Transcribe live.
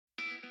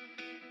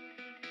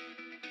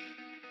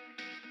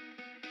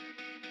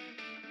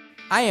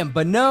I am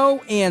Bonneau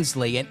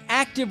Ansley, an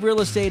active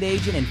real estate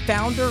agent and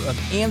founder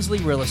of Ansley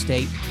Real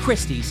Estate,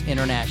 Christie's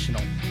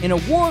International, an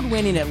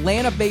award-winning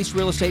Atlanta-based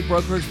real estate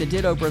brokerage that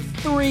did over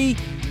 $3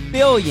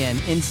 billion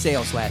in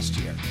sales last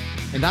year.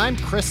 And I'm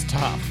Chris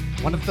Tuff,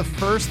 one of the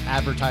first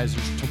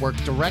advertisers to work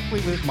directly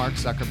with Mark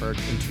Zuckerberg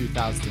in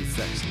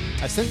 2006.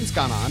 I've since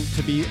gone on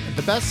to be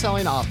the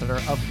best-selling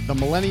author of The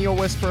Millennial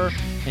Whisperer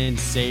and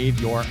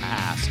Save Your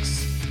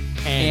Asks.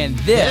 And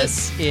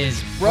this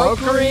is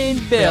Brokering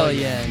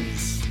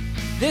Billions.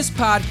 This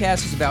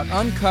podcast is about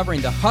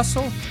uncovering the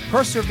hustle,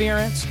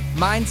 perseverance,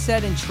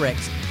 mindset, and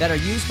tricks that are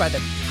used by the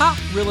top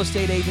real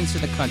estate agents in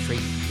the country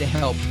to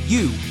help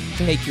you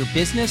take your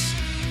business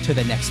to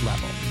the next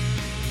level.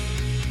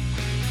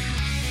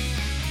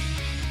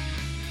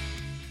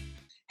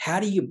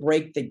 How do you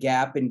break the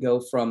gap and go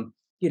from,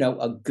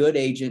 a good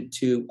agent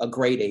to a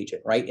great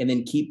agent, right? And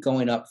then keep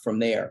going up from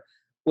there.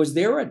 Was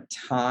there a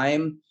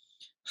time,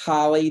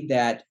 Holly,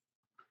 that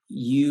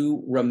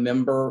you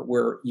remember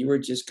where you were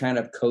just kind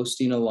of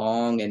coasting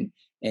along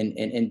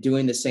and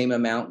doing the same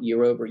amount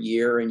year over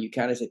year, and you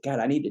kind of said, God,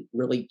 I need to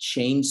really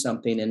change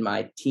something in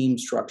my team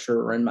structure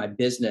or in my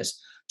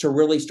business to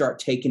really start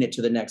taking it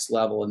to the next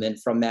level? And then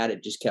from that,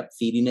 it just kept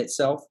feeding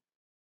itself?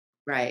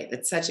 Right.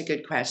 That's such a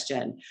good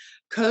question.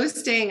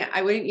 Coasting,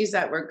 I wouldn't use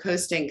that word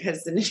coasting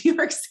because in New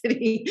York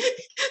City,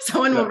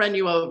 someone will run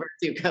you over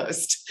to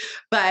coast.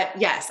 But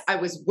yes, I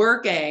was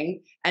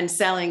working and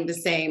selling the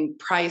same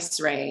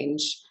price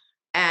range.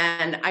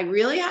 And I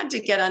really had to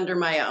get under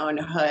my own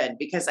hood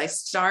because I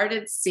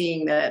started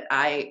seeing that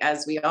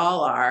as we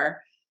all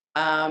are,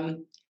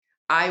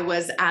 I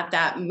was at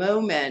that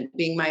moment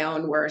being my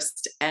own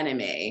worst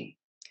enemy.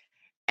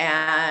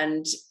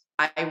 And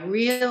I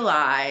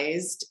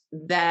realized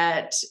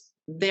that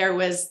there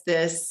was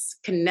this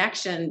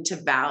connection to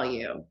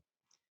value.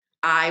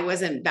 I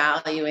wasn't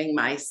valuing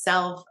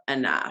myself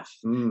enough.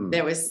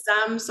 There was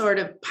some sort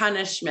of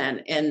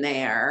punishment in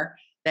there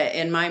that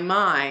in my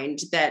mind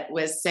that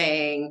was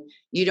saying,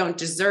 you don't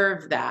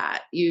deserve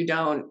that. You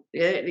don't,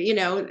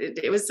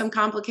 it was some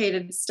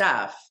complicated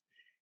stuff.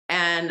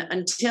 And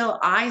until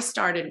I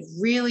started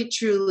really,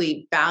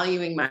 truly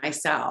valuing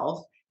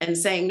myself and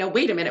saying, no,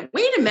 wait a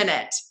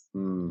minute.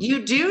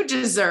 You do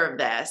deserve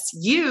this.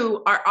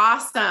 You are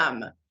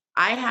awesome.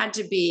 I had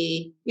to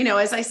be,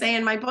 as I say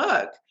in my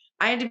book,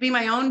 I had to be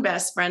my own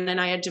best friend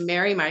and I had to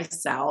marry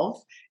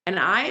myself. And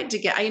I had to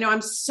get,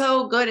 I'm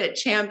so good at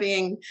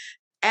championing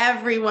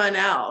everyone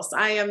else.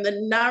 I am the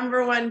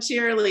number one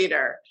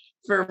cheerleader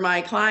for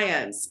my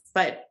clients,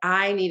 but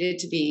I needed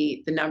to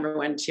be the number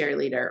one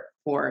cheerleader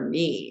for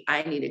me.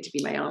 I needed to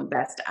be my own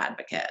best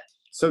advocate.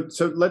 So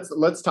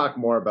let's talk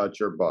more about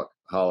your book,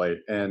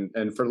 Holly. And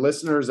for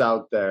listeners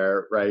out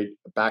there, right,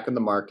 Back in the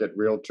Market,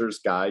 Realtor's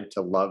Guide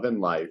to Love and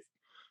Life.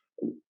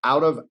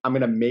 I'm going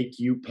to make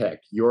you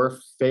pick your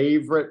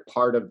favorite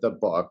part of the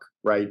book,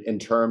 right, in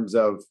terms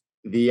of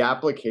the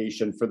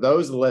application. For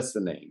those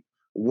listening,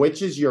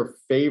 which is your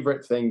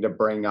favorite thing to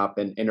bring up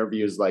in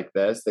interviews like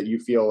this that you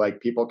feel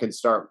like people can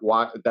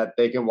that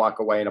they can walk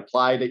away and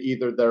apply to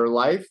either their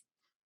life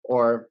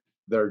or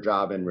their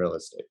job in real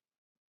estate?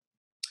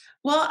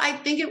 Well, I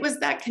think it was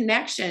that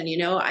connection.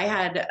 I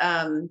had,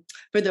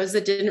 for those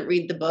that didn't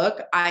read the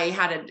book,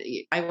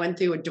 I went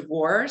through a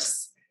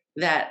divorce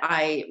that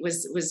I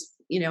was,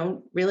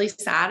 really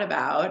sad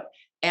about.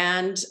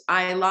 And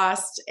I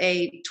lost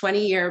a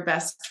 20-year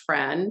best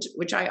friend,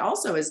 which I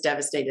also was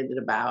devastated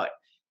about.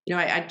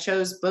 I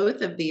chose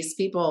both of these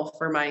people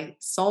for my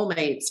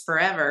soulmates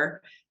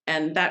forever,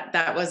 and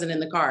that wasn't in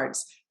the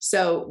cards.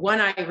 So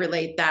one, I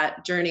relate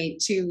that journey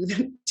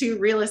to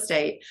real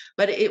estate,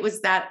 but it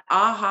was that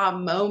aha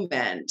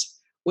moment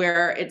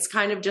where it's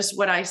kind of just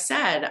what I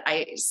said.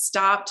 I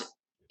stopped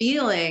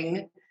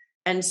feeling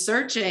and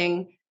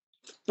searching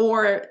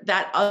for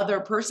that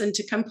other person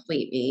to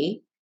complete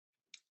me.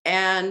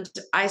 And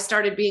I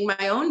started being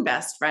my own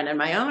best friend and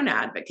my own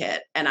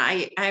advocate. And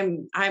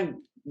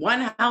I'm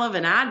one hell of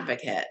an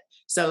advocate.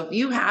 So if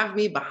you have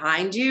me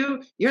behind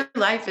you, your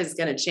life is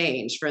going to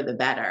change for the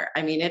better.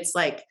 I mean, it's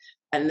like,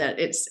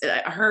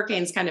 a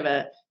hurricane's kind of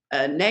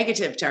a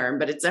negative term,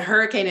 but it's a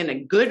hurricane in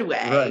a good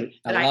way. Right.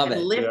 That I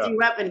can lift you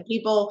up, and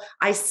people,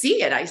 I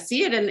see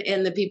it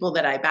in the people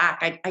that I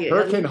back.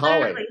 Hurricane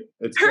Holly.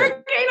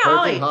 Hurricane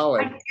Holly.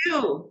 I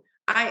do.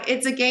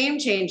 It's a game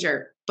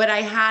changer, but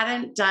I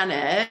hadn't done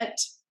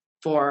it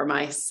for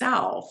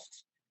myself.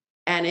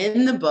 And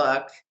in the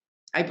book,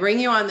 I bring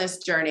you on this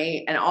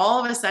journey, and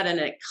all of a sudden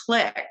it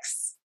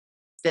clicks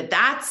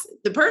that's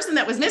the person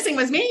that was missing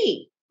was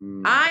me.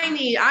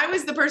 I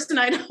was the person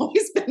I'd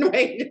always been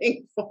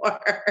waiting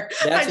for.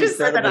 I just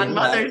said that on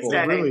Mother's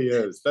Day. It really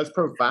is. That's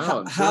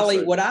profound.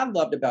 Holly, what I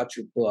loved about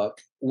your book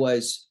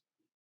was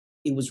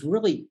it was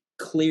really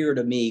clear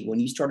to me when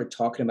you started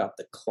talking about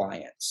the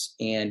clients,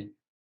 and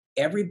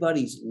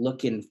everybody's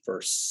looking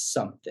for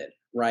something,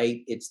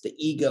 right? It's the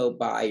ego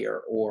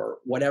buyer or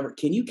whatever.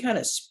 Can you kind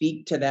of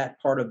speak to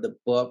that part of the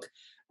book?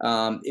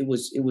 It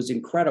was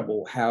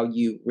incredible how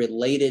you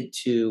related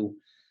to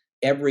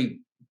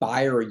every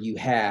buyer you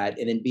had,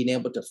 and then being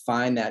able to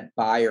find that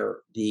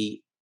buyer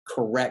the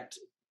correct,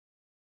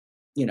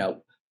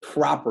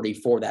 property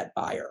for that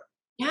buyer.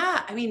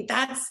 Yeah, I mean,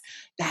 that's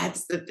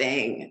the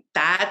thing.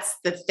 That's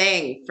the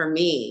thing for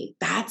me.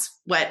 That's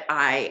what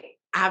I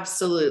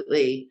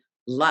absolutely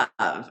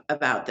love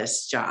about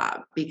this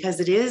job, because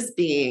it is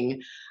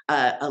being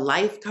a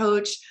life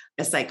coach,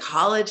 a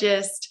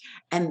psychologist,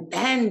 and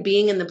then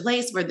being in the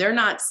place where they're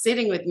not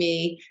sitting with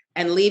me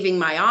and leaving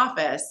my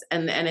office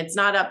and it's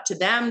not up to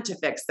them to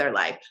fix their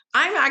life.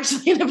 I'm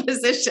actually in a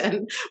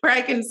position where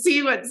I can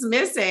see what's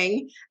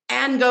missing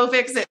and go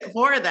fix it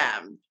for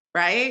them,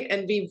 right?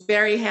 And be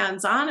very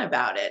hands-on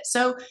about it.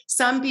 So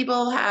some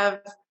people have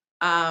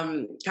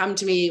come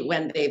to me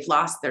when they've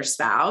lost their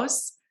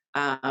spouse,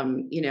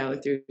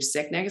 through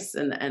sickness,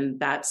 and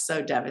that's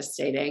so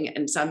devastating.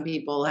 And some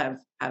people have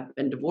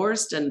been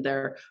divorced and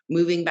they're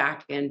moving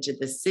back into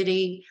the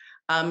city.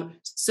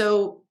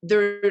 So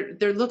they're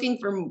looking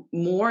for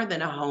more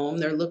than a home.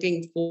 They're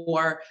looking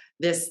for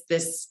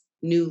this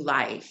new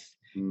life.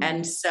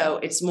 And so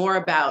it's more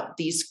about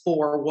these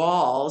four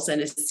walls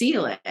and a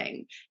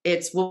ceiling.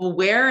 It's, well,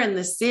 where in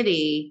the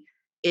city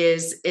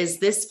is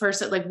this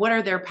person? Like, what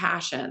are their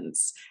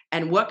passions?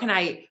 And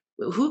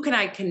who can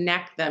I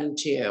connect them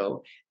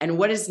to? And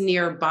what is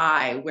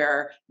nearby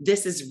where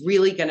this is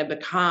really going to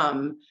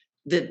become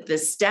the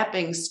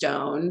stepping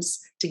stones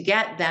to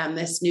get them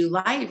this new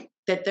life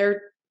that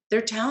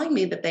they're telling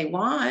me that they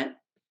want,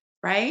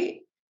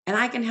 right? And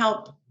I can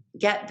help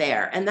get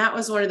there. And that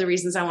was one of the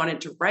reasons I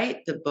wanted to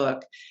write the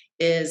book,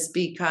 is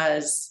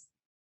because,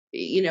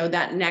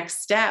 that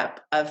next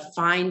step of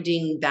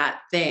finding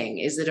that thing.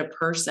 Is it a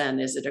person?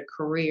 Is it a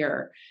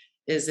career?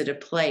 Is it a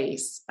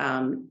place?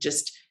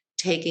 Just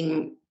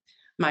taking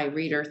my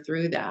reader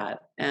through that.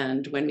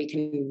 And when we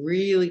can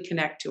really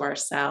connect to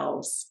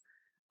ourselves,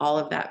 all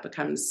of that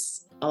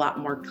becomes a lot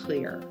more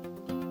clear.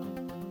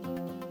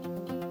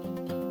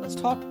 Let's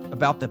talk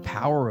about the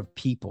power of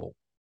people.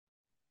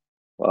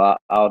 Well,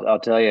 I'll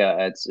tell you,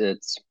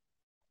 it's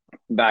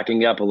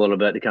backing up a little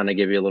bit to kind of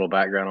give you a little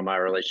background on my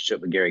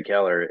relationship with Gary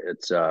Keller.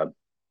 It's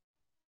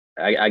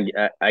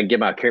I give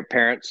my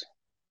parents,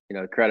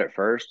 credit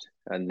first,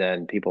 and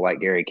then people like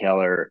Gary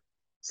Keller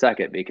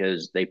second,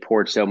 because they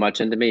poured so much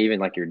into me. Even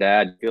like your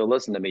dad, you'll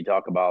listen to me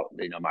talk about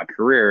my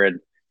career, and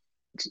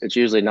it's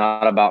usually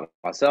not about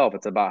myself.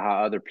 It's about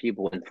how other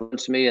people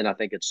influence me, and I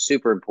think it's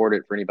super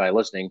important for anybody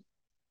listening.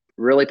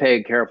 Really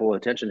pay careful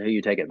attention who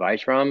you take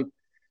advice from,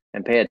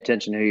 and pay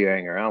attention who you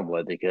hang around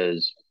with,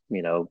 because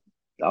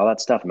all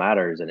that stuff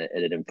matters, and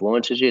it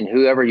influences you. And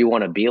whoever you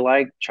want to be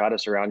like, try to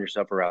surround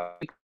yourself around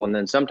people. And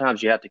then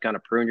sometimes you have to kind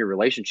of prune your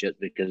relationships,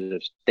 because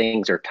if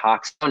things are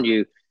toxic on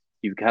you,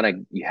 you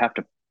have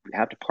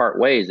to part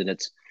ways. And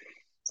it's,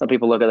 some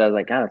people look at that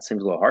like, God, it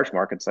seems a little harsh,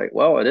 Mark. It's like,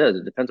 well, it is.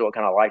 It depends on what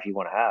kind of life you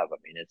want to have. I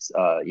mean, it's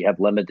you have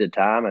limited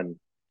time and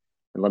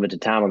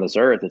limited time on this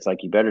earth. It's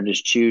like, you better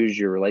just choose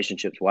your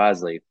relationships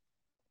wisely.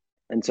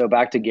 And so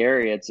back to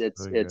Gary, it's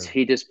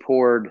he just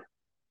poured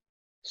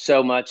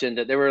so much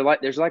into.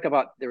 There's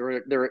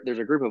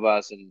a group of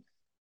us, and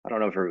I don't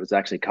know if it was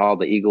actually called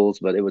the Eagles,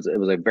 but it was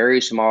a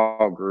very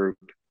small group.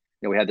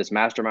 We had this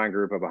mastermind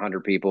group of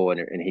 100 people,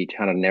 and he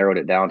kind of narrowed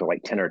it down to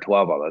like 10 or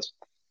 12 of us.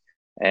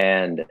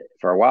 And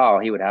for a while,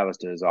 he would have us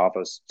to his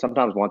office,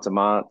 sometimes once a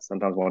month,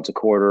 sometimes once a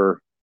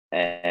quarter.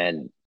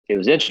 And it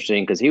was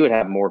interesting because he would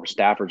have more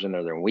staffers in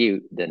there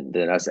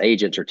than us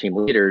agents or team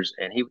leaders.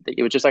 And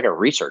it was just like a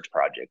research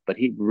project, but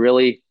he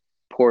really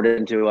poured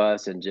into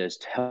us and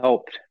just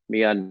helped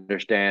me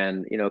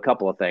understand, a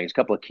couple of things, a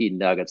couple of key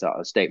nuggets,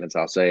 statements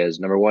I'll say is,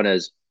 number one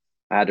is,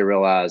 I had to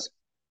realize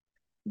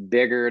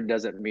bigger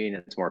doesn't mean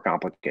it's more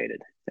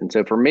complicated. And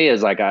so for me,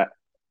 is like,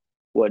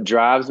 what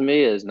drives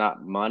me is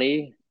not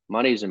money.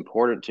 Money is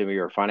important to me,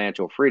 or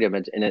financial freedom.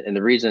 And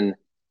the reason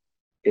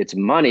it's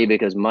money,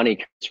 because money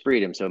creates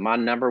freedom. So my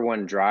number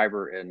one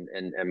driver and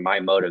my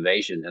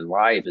motivation in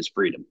life is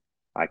freedom.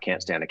 I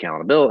can't stand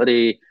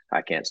accountability.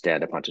 I can't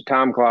stand a punch a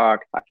time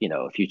clock.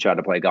 If you tried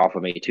to play golf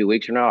with me 2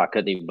 weeks from now, I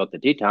couldn't even book the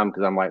tee time,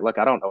 because I'm like, look,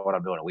 I don't know what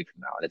I'm doing a week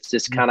from now. And it's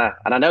just kind of,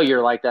 and I know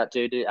you're like that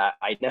too, dude.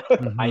 I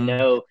know, I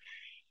know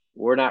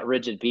we're not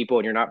rigid people,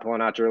 and you're not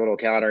pulling out your little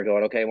calendar and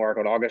going, okay, Mark,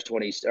 on August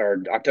 20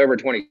 or October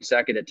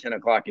 22nd at 10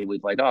 o'clock, we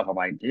played golf. I'm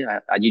like, dude,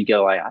 you'd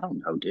go like, I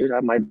don't know, dude.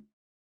 I might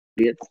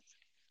be it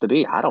to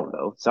be. I don't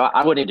know. So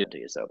I wouldn't do it to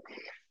you. So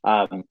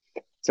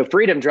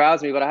freedom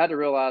drives me, but I had to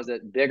realize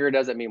that bigger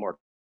doesn't mean more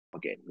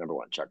complicated. Number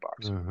one,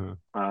 checkbox.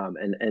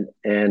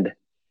 And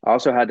I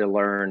also had to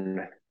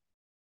learn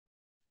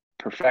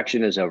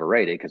perfection is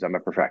overrated, because I'm a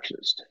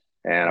perfectionist,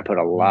 and I put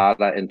a lot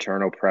of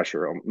internal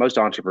pressure on. Most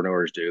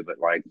entrepreneurs do, but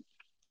like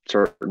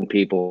certain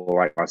people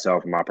like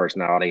myself and my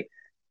personality,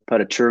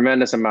 put a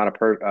tremendous amount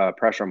of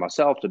pressure on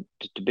myself to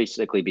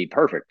basically be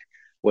perfect,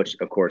 which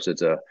of course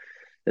is a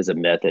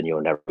myth, and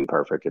you'll never be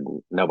perfect, and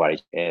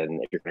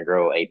and if you're going to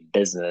grow a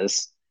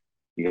business,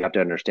 you have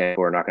to understand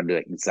we're not going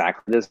to do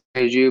exactly this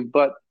as you,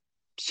 but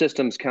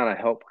systems kind of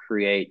help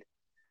create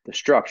the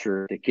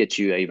structure to get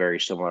you a very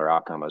similar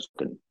outcome as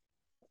good.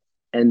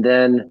 And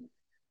then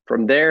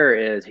from there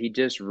is he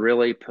just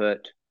really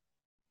put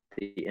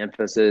the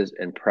emphasis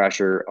and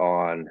pressure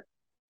on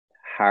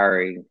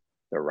hiring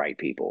the right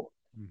people.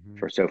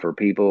 For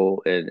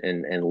people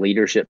in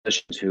leadership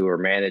positions who are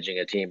managing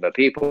a team of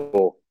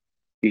people,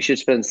 you should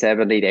spend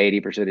 70 to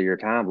 80% of your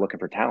time looking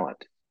for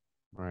talent.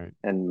 Right.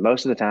 And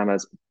most of the time,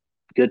 as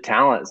good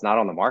talent is not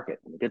on the market.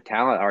 Good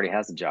talent already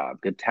has a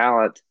job. Good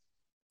talent,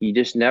 you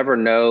just never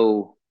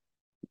know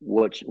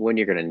when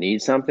you're going to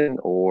need something,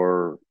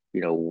 or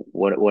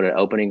what an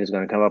opening is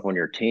going to come up on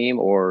your team,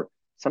 or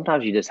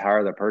sometimes you just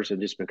hire the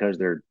person just because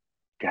they're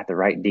got the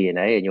right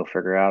DNA, and you'll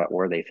figure out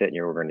where they fit in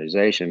your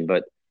organization.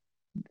 But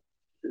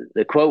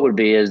the quote would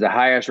be is the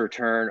highest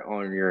return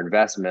on your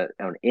investment,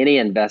 on any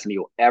investment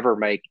you'll ever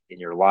make in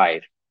your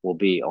life, will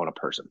be on a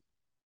person.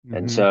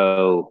 And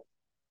so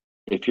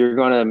if you're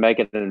going to make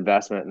an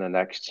investment in the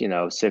next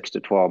 6 to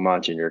 12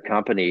 months in your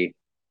company,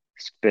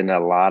 spend a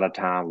lot of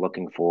time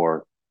looking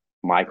for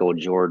Michael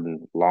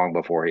Jordan long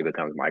before he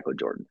becomes Michael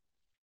Jordan.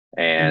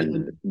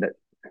 And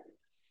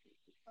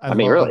I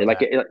mean, really,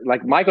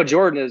 like Michael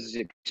Jordan is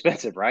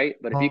expensive, right?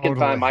 But if you can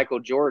find Michael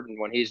Jordan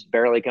when he's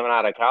barely coming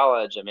out of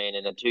college, I mean,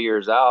 and then 2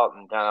 years out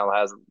and kind of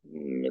has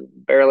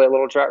barely a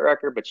little track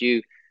record, but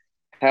you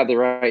have the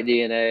right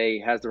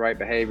DNA, has the right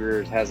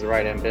behaviors, has the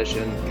right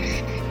ambition.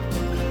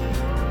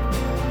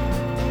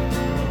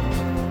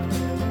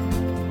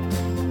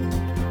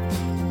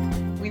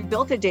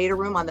 Built a data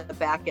room on the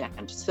back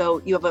end.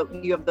 So you have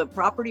the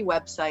property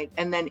website,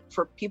 and then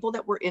for people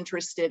that were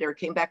interested or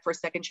came back for a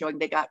second showing,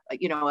 they got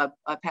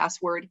a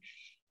password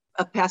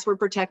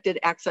protected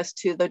access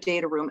to the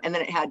data room, and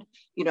then it had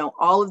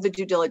all of the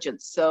due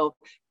diligence. So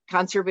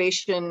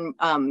conservation,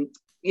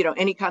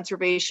 any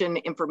conservation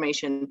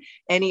information,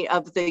 any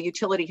of the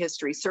utility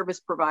history,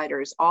 service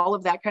providers, all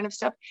of that kind of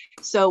stuff.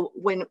 So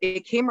when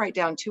it came right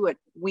down to it,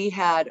 we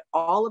had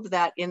all of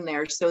that in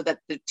there so that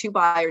the two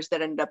buyers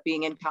that ended up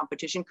being in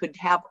competition could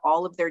have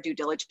all of their due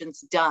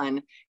diligence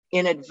done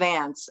in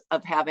advance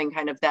of having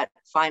kind of that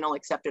final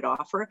accepted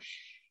offer.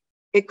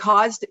 It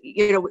caused,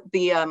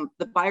 the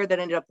buyer that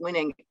ended up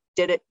winning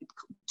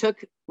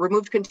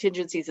removed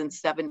contingencies in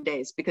 7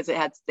 days because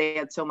they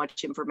had so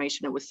much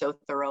information. It was so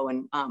thorough,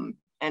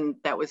 and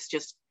that was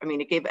just,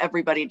 it gave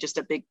everybody just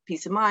a big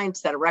peace of mind,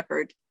 set a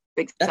record.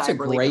 That's a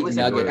great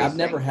nugget. I've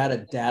never had a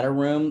data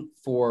room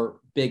for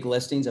big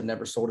listings. I've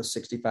never sold a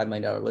 $65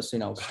 million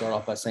listing. I'll start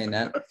off by saying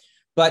that.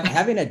 But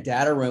having a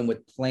data room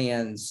with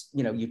plans,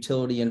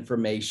 utility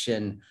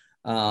information,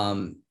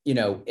 and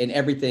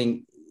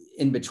everything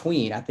in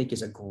between, I think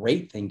is a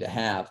great thing to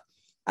have.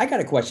 I got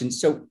a question.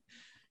 So,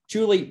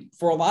 Julie,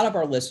 for a lot of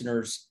our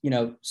listeners,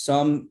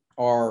 some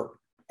are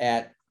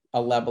at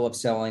a level of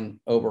selling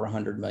over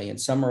 100 million.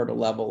 Some are at a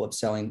level of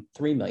selling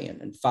 3 million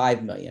and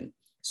 5 million.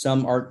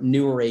 Some are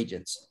newer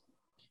agents.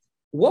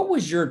 What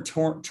was your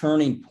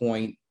turning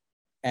point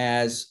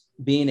as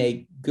being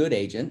a good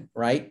agent,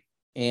 right?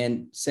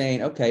 And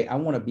saying, okay, I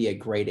want to be a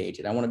great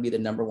agent. I want to be the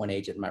number one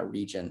agent in my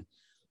region.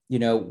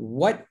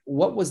 What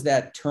was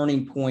that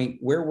turning point?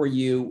 Where were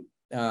you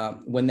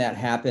when that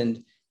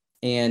happened?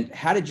 And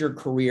how did your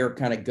career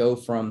kind of go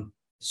from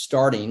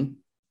starting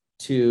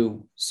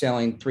to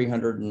selling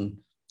 $327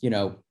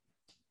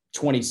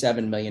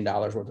 million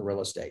worth of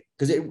real estate?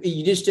 Because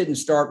you just didn't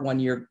start when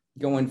you're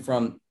going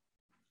from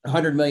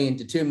 100 million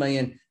to 2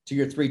 million to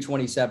your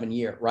 327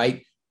 year,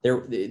 right?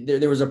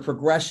 There was a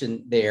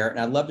progression there. And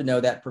I'd love to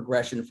know that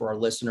progression for our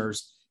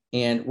listeners.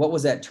 And what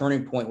was that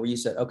turning point where you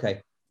said,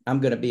 okay,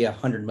 I'm going to be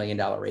 $100 million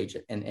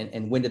agent?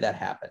 And when did that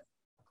happen?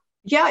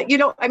 Yeah,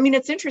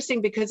 it's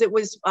interesting because it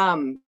was,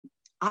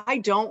 I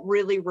don't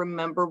really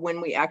remember when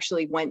we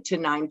actually went to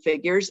 9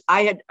 figures.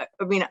 I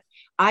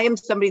am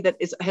somebody that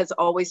has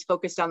always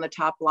focused on the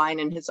top line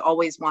and has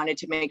always wanted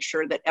to make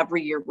sure that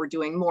every year we're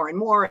doing more and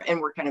more, and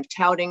we're kind of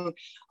touting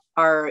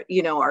our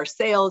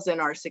sales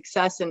and our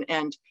success,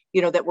 and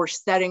that we're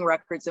setting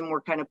records and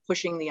we're kind of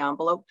pushing the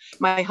envelope.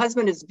 My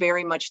husband is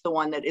very much the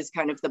one that is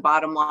kind of the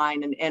bottom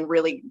line and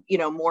really,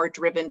 more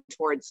driven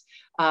towards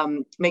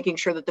making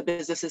sure that the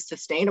business is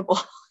sustainable.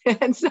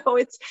 And so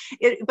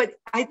but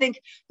I think,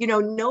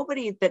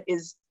 nobody that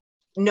is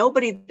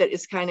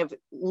kind of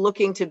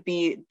looking to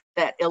be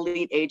that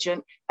elite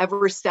agent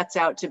ever sets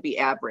out to be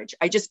average.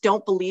 I just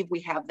don't believe we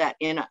have that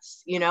in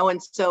us,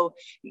 and so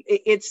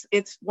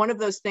it's one of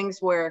those things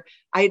where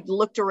I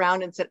looked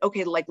around and said,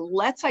 okay,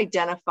 let's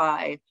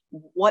identify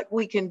what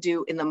we can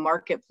do in the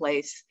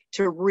marketplace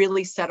to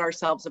really set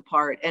ourselves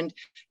apart. And,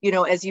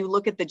 as you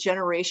look at the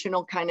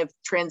generational kind of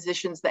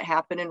transitions that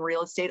happen in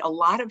real estate, a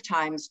lot of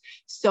times,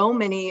 so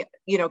many,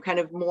 kind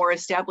of more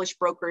established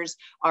brokers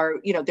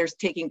are, they're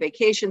taking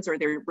vacations, or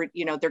they're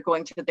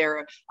going to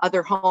their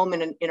other home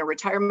in a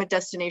retirement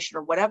destination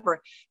or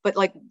whatever. But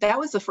that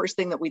was the first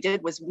thing that we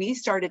did, was we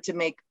started to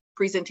make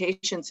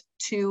presentations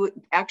to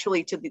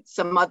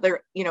some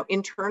other,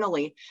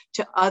 internally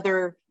to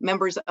other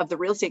members of the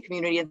real estate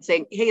community and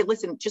saying, hey,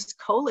 listen, just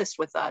co-list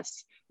with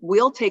us.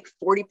 We'll take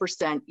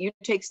 40%, you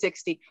take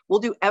 60. We'll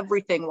do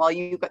everything while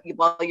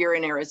you're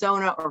in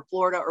Arizona or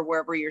Florida or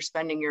wherever you're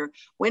spending your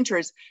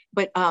winters.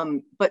 But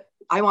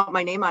I want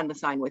my name on the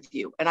sign with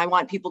you, and I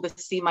want people to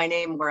see my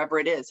name wherever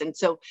it is. And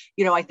so,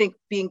 I think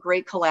being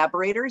great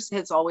collaborators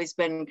has always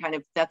been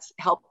that's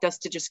helped us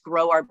to just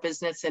grow our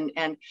business and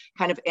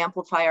kind of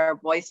amplify our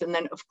voice. And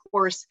then of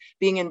course,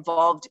 being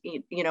involved,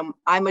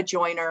 I'm a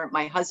joiner,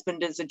 my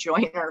husband is a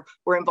joiner.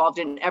 We're involved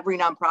in every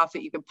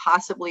nonprofit you could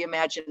possibly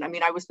imagine. I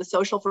mean, I was the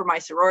social for my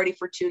sorority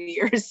for 2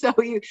 years. So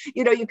you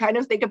kind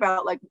of think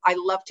about, like, I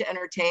love to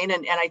entertain.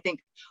 And I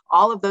think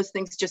all of those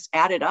things just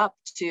added up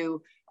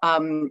to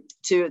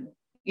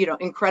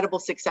incredible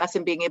success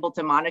and being able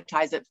to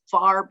monetize it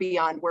far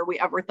beyond where we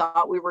ever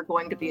thought we were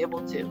going to be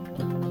able to.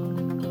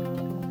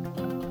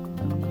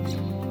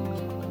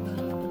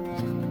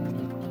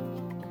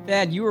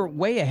 Thad, you were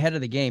way ahead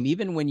of the game.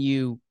 Even when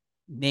you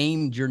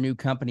named your new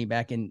company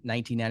back in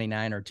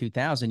 1999 or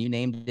 2000, you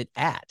named it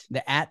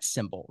the @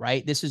 symbol,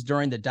 right? This is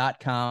during the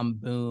 .com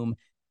boom,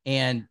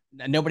 and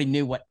nobody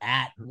knew what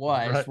 @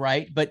 was,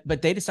 right?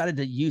 But they decided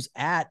to use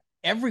 @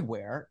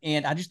 everywhere,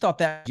 and I just thought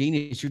that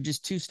genius. You're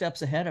just 2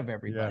 steps ahead of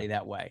everybody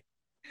that way,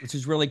 which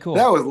is really cool.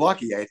 That was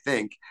lucky, I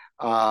think.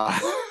 Now,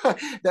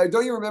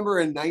 don't you remember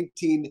in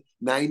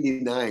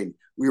 1999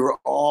 we were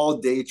all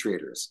day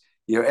traders?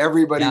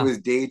 Everybody was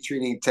day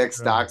trading tech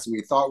stocks, and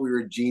we thought we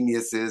were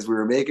geniuses. We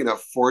were making a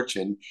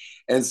fortune.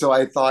 And so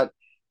I thought,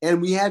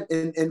 and we had,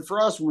 and for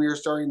us, when we were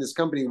starting this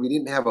company, we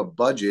didn't have a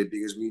budget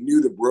because we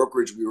knew the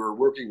brokerage we were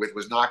working with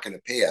was not going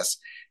to pay us.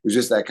 It was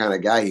just that kind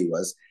of guy he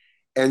was.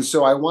 And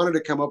so I wanted to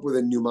come up with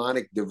a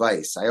mnemonic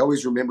device. I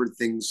always remembered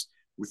things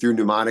through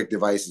mnemonic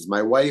devices.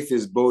 My wife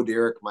is Bo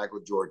Derek Michael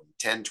Jordan,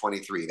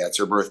 10/23. That's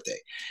her birthday.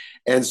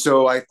 And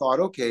so I thought,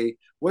 okay,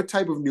 what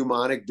type of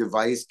mnemonic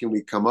device can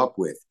we come up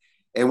with?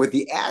 And with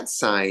the @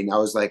 sign, I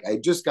was like, I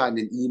just gotten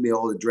an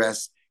email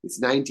address.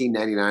 It's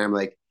 1999. I'm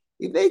like,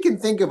 if they can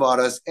think about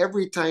us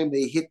every time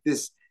they hit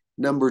this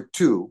number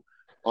 2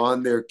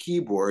 on their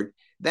keyboard,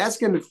 that's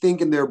going to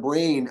think in their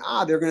brain,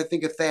 they're going to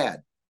think of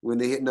Thad when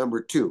they hit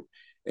number 2.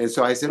 And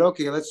so I said,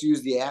 okay, let's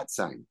use the @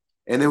 sign.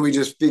 And then we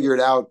just figured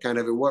out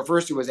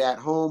first it was at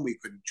home. We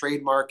couldn't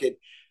trademark it.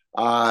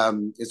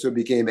 And so it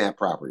became @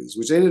 properties,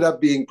 which ended up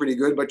being pretty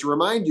good. But to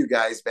remind you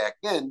guys back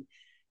then,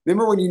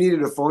 remember when you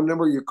needed a phone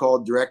number, you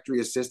called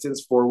directory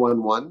assistance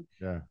 411?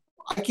 Yeah.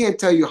 I can't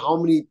tell you how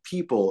many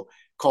people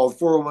called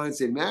 411 and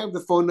said, may I have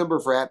the phone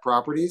number for @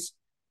 properties?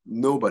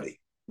 Nobody.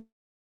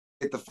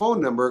 Get the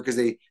phone number because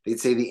they'd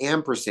say the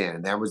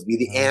ampersand. That would be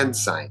the and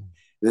sign.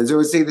 And then they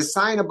would say the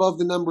sign above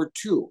the number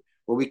 2.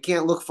 Well, we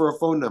can't look for a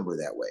phone number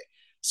that way.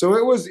 So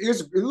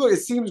it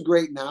seems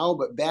great now,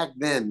 but back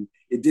then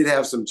it did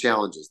have some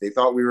challenges. They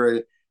thought we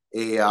were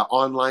a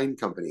online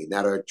company,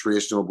 not a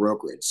traditional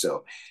brokerage.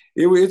 So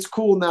it's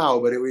cool now,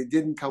 but it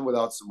didn't come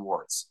without some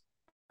warts.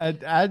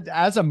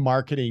 As a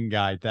marketing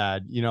guy,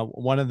 Thad,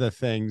 one of the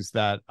things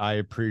that I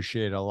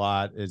appreciate a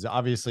lot is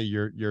obviously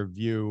your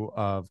view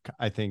of,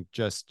 I think,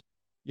 just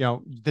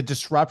the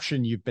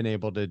disruption you've been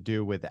able to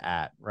do with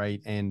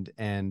right, and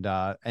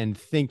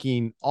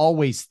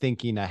always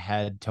thinking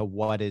ahead to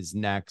what is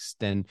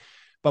next.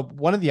 But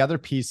one of the other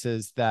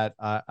pieces that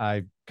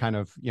I kind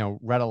of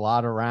read a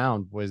lot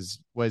around was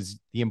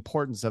the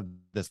importance of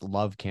this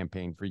love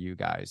campaign for you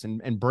guys,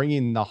 and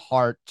bringing the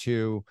heart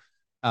to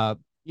an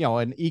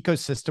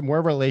ecosystem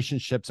where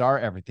relationships are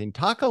everything.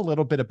 Talk a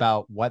little bit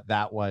about what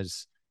that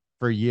was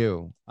for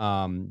you,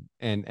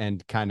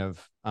 and kind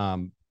of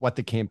what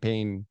the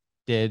campaign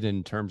did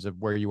in terms of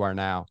where you are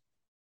now.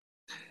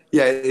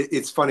 Yeah,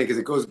 it's funny because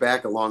it goes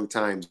back a long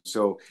time.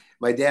 So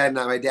my dad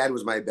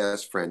was my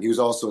best friend. He was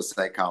also a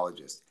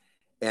psychologist.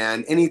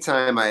 And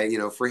anytime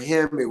for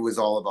him, it was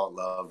all about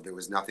love. There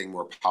was nothing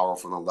more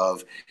powerful than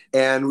love.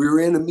 And we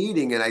were in a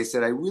meeting and I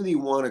said, I really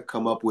want to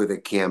come up with a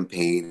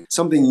campaign,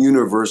 something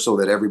universal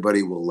that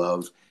everybody will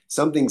love,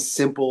 something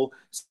simple.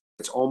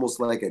 It's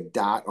almost like a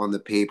dot on the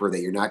paper that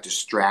you're not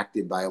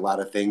distracted by a lot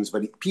of things,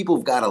 but people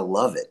have got to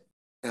love it.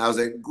 And I was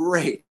like,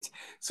 great.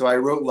 So I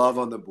wrote love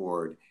on the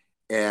board.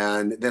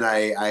 And then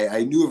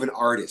I knew of an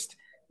artist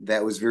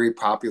that was very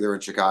popular in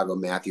Chicago,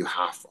 Matthew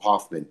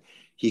Hoffman.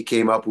 He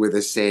came up with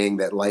a saying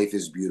that life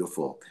is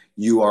beautiful.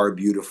 You are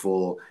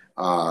beautiful,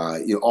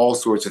 all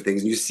sorts of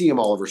things. And you see him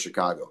all over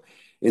Chicago.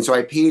 And so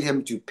I paid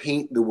him to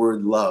paint the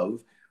word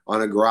love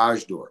on a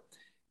garage door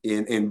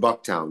in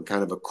Bucktown,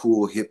 kind of a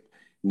cool, hip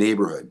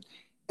neighborhood.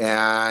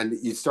 And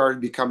it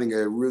started becoming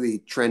a really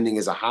trending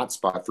as a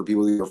hotspot for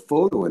people to get a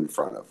photo in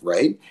front of,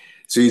 right?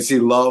 So you'd see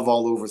love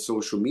all over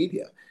social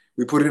media.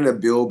 We put it in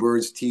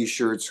billboards,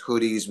 T-shirts,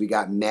 hoodies. We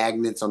got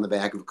magnets on the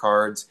back of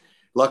cards.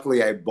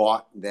 Luckily, I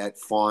bought that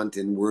font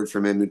and word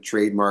from him and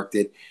trademarked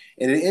it.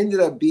 And it ended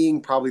up being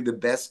probably the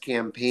best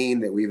campaign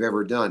that we've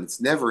ever done. It's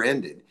never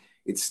ended.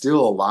 It's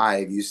still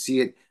alive. You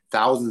see it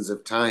thousands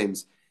of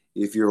times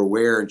if you're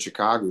aware in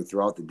Chicago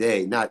throughout the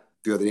day. Not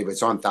the other day, but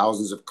it's on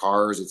thousands of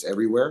cars. It's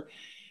everywhere.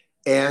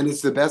 And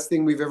it's the best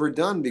thing we've ever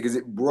done because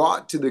it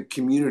brought to the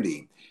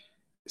community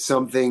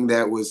something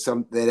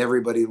that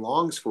everybody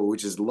longs for,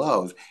 which is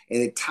love.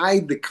 And it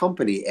tied the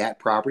company @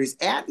 properties.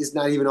 @ is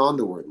not even on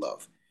the word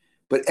love,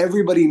 but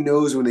everybody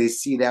knows when they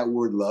see that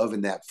word love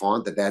in that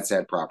font that's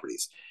 @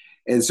 properties.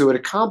 And so it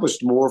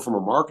accomplished more from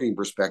a marketing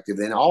perspective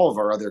than all of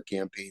our other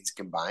campaigns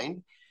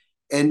combined.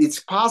 And it's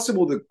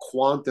possible to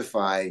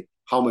quantify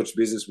how much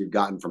business we've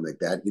gotten from like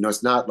that.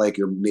 It's not like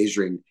you're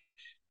measuring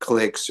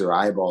clicks or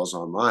eyeballs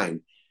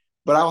online.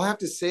 But I'll have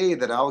to say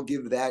that I'll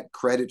give that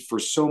credit for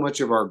so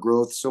much of our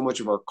growth, so much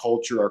of our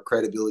culture, our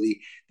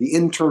credibility, the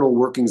internal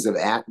workings of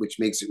which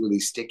makes it really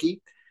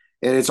sticky.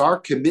 And it's our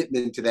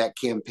commitment to that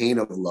campaign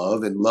of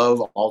love and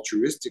love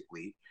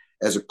altruistically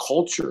as a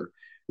culture,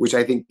 which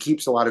I think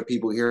keeps a lot of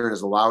people here and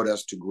has allowed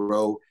us to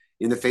grow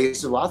in the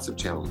face of lots of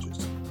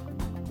challenges.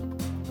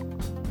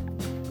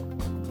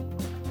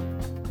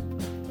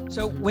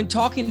 So when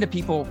talking to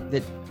people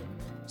that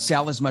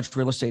sell as much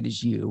real estate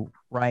as you,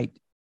 right?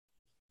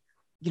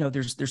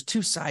 There's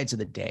two sides of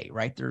the day,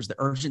 right? There's the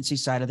urgency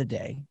side of the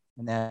day,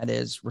 and that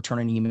is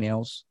returning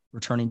emails,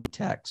 returning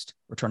text,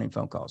 returning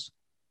phone calls.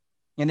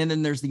 And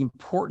then there's the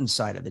important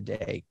side of the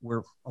day,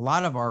 where a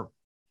lot of our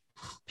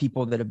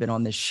people that have been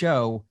on this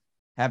show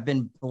have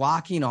been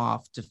blocking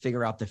off to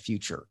figure out the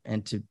future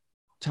and to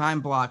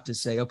time block to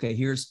say, okay,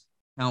 here's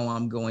how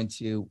I'm going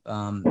to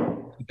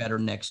be better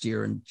next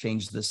year and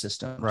change the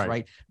system,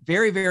 right?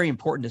 Very, very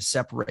important to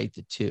separate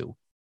the two.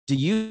 Do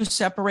you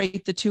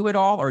separate the two at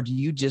all, or do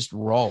you just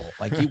roll?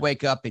 Like you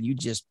wake up and you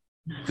just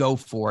go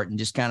for it and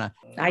just kind of.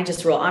 I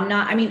just roll.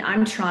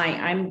 I'm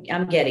trying.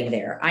 I'm getting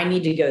there. I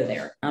need to go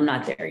there. I'm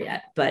not there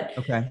yet, but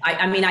okay.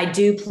 I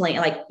do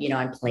plan,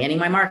 I'm planning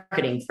my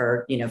marketing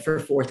for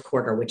fourth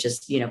quarter, which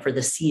is, for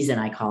the season,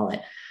 I call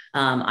it.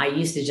 I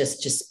used to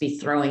just be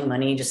throwing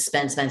money, just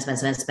spend.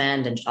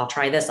 And I'll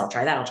try this. I'll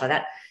try that. I'll try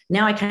that.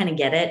 Now I kind of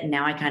get it. And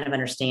now I kind of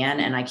understand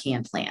and I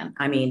can plan.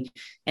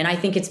 And I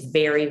think it's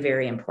very,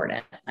 very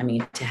important.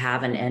 To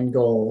have an end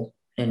goal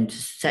and to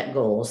set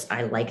goals.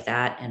 I like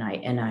that. And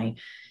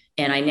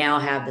I now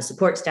have the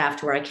support staff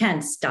to where I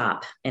can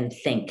stop and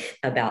think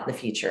about the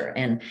future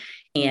and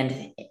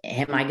am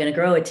I going to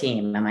grow a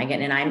team? Am I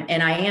going to,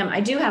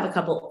 I do have a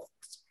couple,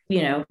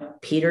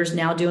 Peter's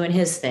now doing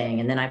his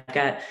thing. And then I've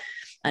got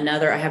I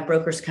have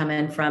brokers come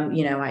in from,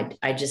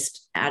 I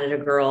just added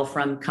a girl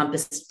from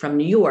Compass from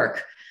New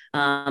York.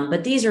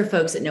 But these are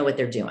folks that know what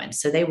they're doing.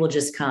 So they will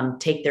just come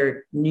take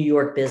their New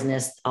York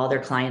business, all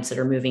their clients that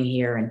are moving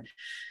here.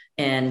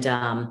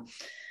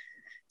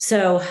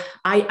 So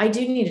I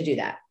do need to do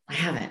that. I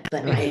haven't,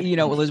 but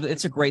Elizabeth,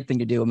 it's a great thing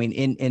to do.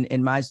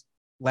 In my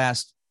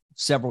last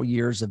several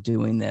years of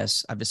doing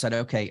this, I've decided,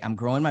 okay, I'm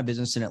growing my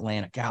business in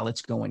Atlanta. God,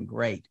 it's going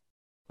great.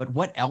 But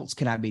what else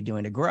can I be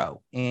doing to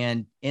grow?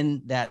 And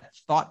in that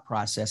thought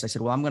process, I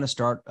said, well, I'm going to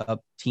start a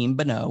Team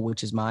Bonneau,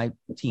 which is my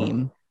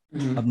team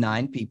of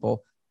 9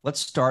 people. Let's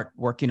start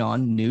working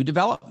on new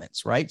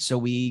developments, right? So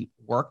we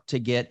worked to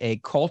get a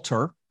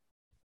Coulter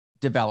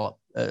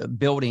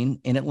building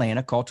in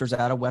Atlanta. Coulter's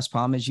out of West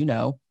Palm, as you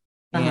know.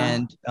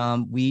 And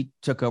we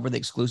took over the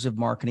exclusive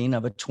marketing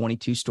of a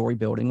 22-story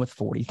building with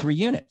 43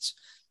 units.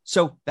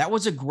 So that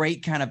was a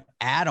great kind of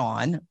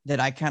add-on that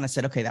I kind of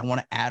said, okay, I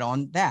want to add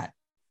on that.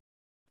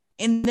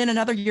 And then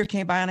another year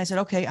came by and I said,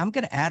 okay, I'm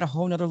going to add a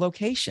whole nother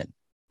location.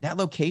 That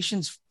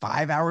location's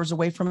 5 hours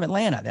away from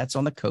Atlanta. That's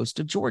on the coast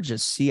of Georgia,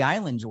 Sea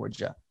Island,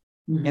 Georgia.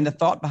 And the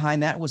thought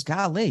behind that was,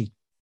 golly,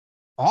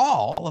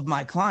 all of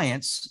my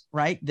clients,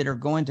 right, that are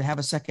going to have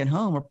a second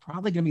home are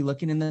probably going to be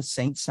looking in the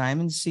St.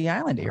 Simons, Sea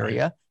Island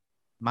area.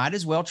 Might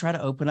as well try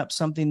to open up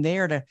something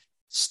there to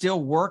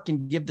still work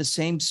and give the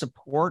same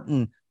support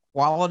and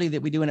quality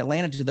that we do in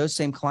Atlanta to those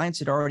same clients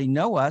that already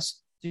know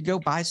us to go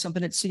buy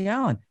something at Sea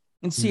Island.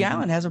 And Sea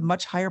Island has a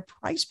much higher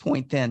price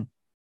point than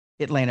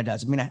Atlanta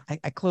does.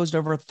 I closed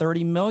over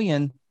 $30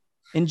 million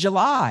in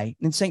July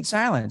in St.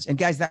 Simons. And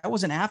guys, that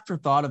was an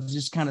afterthought of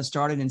just kind of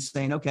starting and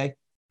saying, okay,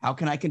 how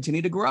can I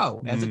continue to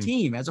grow as a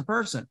team, as a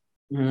person?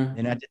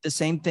 And I did the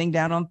same thing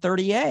down on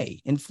 30A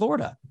in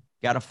Florida.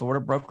 Got a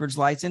Florida brokerage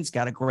license,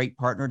 got a great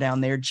partner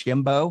down there,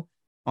 Jimbo,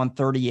 on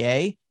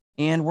 30A.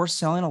 And we're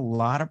selling a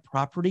lot of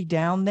property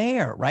down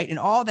there, right? And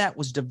all that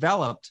was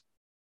developed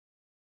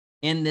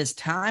in this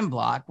time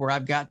block where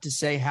I've got to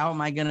say, how am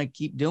I going to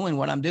keep doing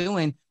what I'm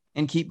doing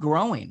and keep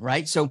growing,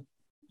 right? So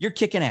you're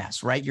kicking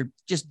ass, right? You're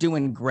just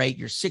doing great.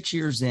 You're 6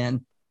 years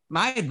in.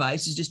 My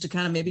advice is just to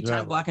kind of maybe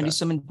time block and do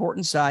some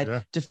important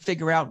side to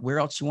figure out where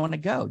else you want to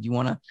go. Do you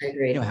want to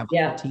have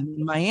a team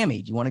in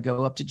Miami? Do you want to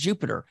go up to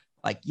Jupiter?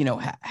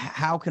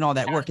 How can all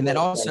that work? And that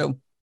also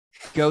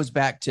goes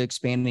back to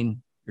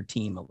expanding your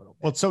team a little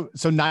bit. Well, so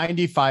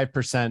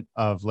 95%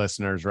 of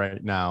listeners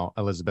right now,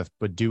 Elizabeth,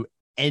 would do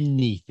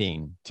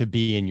anything to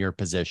be in your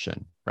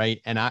position,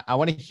 right? And I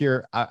want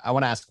to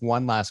ask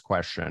one last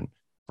question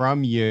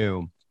from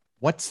you.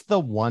 What's the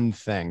one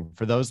thing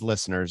for those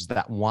listeners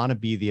that want to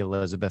be the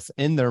Elizabeth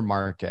in their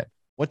market?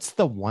 What's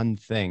the one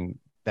thing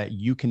that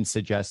you can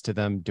suggest to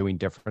them doing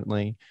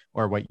differently,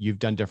 or what you've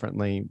done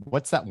differently?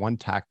 What's that one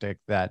tactic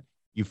that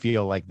you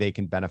feel like they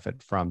can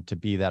benefit from to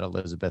be that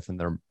Elizabeth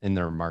in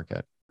their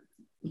market?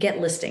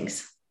 Get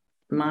listings.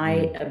 My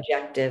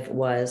objective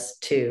was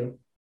to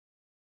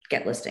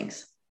get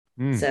listings.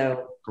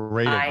 So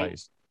great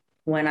advice.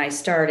 When I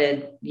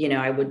started,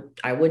 I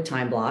would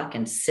time block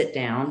and sit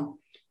down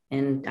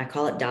and I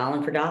call it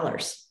dialing for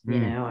dollars. You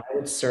know, I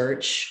would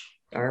search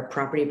our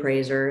property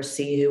appraiser,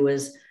 see who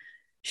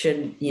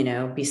should,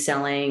 be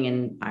selling,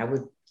 and I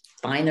would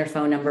find their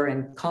phone number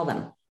and call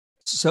them.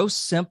 So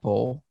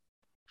simple,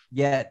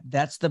 yet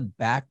that's the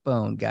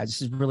backbone, guys.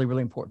 This is really,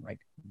 really important, right?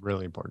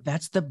 Really important.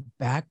 That's the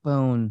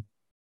backbone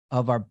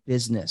of our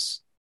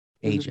business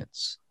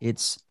agents.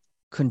 It's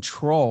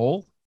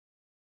control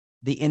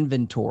the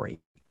inventory,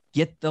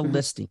 get the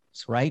listings,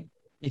 right?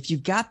 If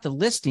you've got the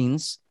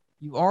listings,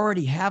 you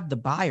already have the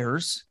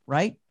buyers,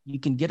 right? You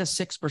can get a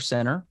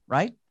 6%er,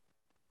 right?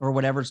 Or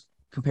whatever's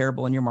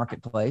comparable in your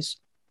marketplace,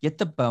 get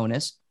the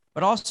bonus,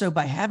 but also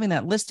by having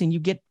that listing, you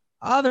get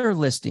other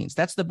listings.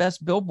 That's the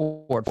best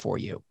billboard for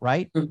you,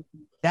 right?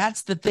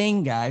 That's the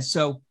thing, guys.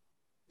 So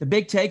the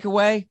big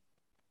takeaway,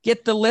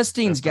 get the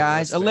listings,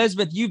 guys.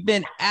 Elizabeth, you've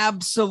been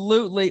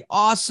absolutely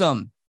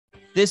awesome.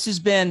 This has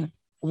been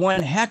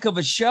one heck of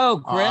a show,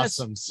 Chris.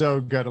 Awesome.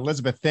 So good.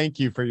 Elizabeth, thank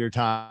you for your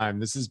time.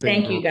 This has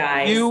been Thank you,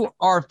 guys. You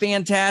are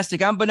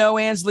fantastic. I'm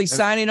Beno Ansley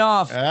signing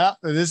off. Yeah,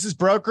 this is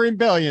Brokering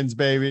Billions,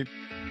 baby.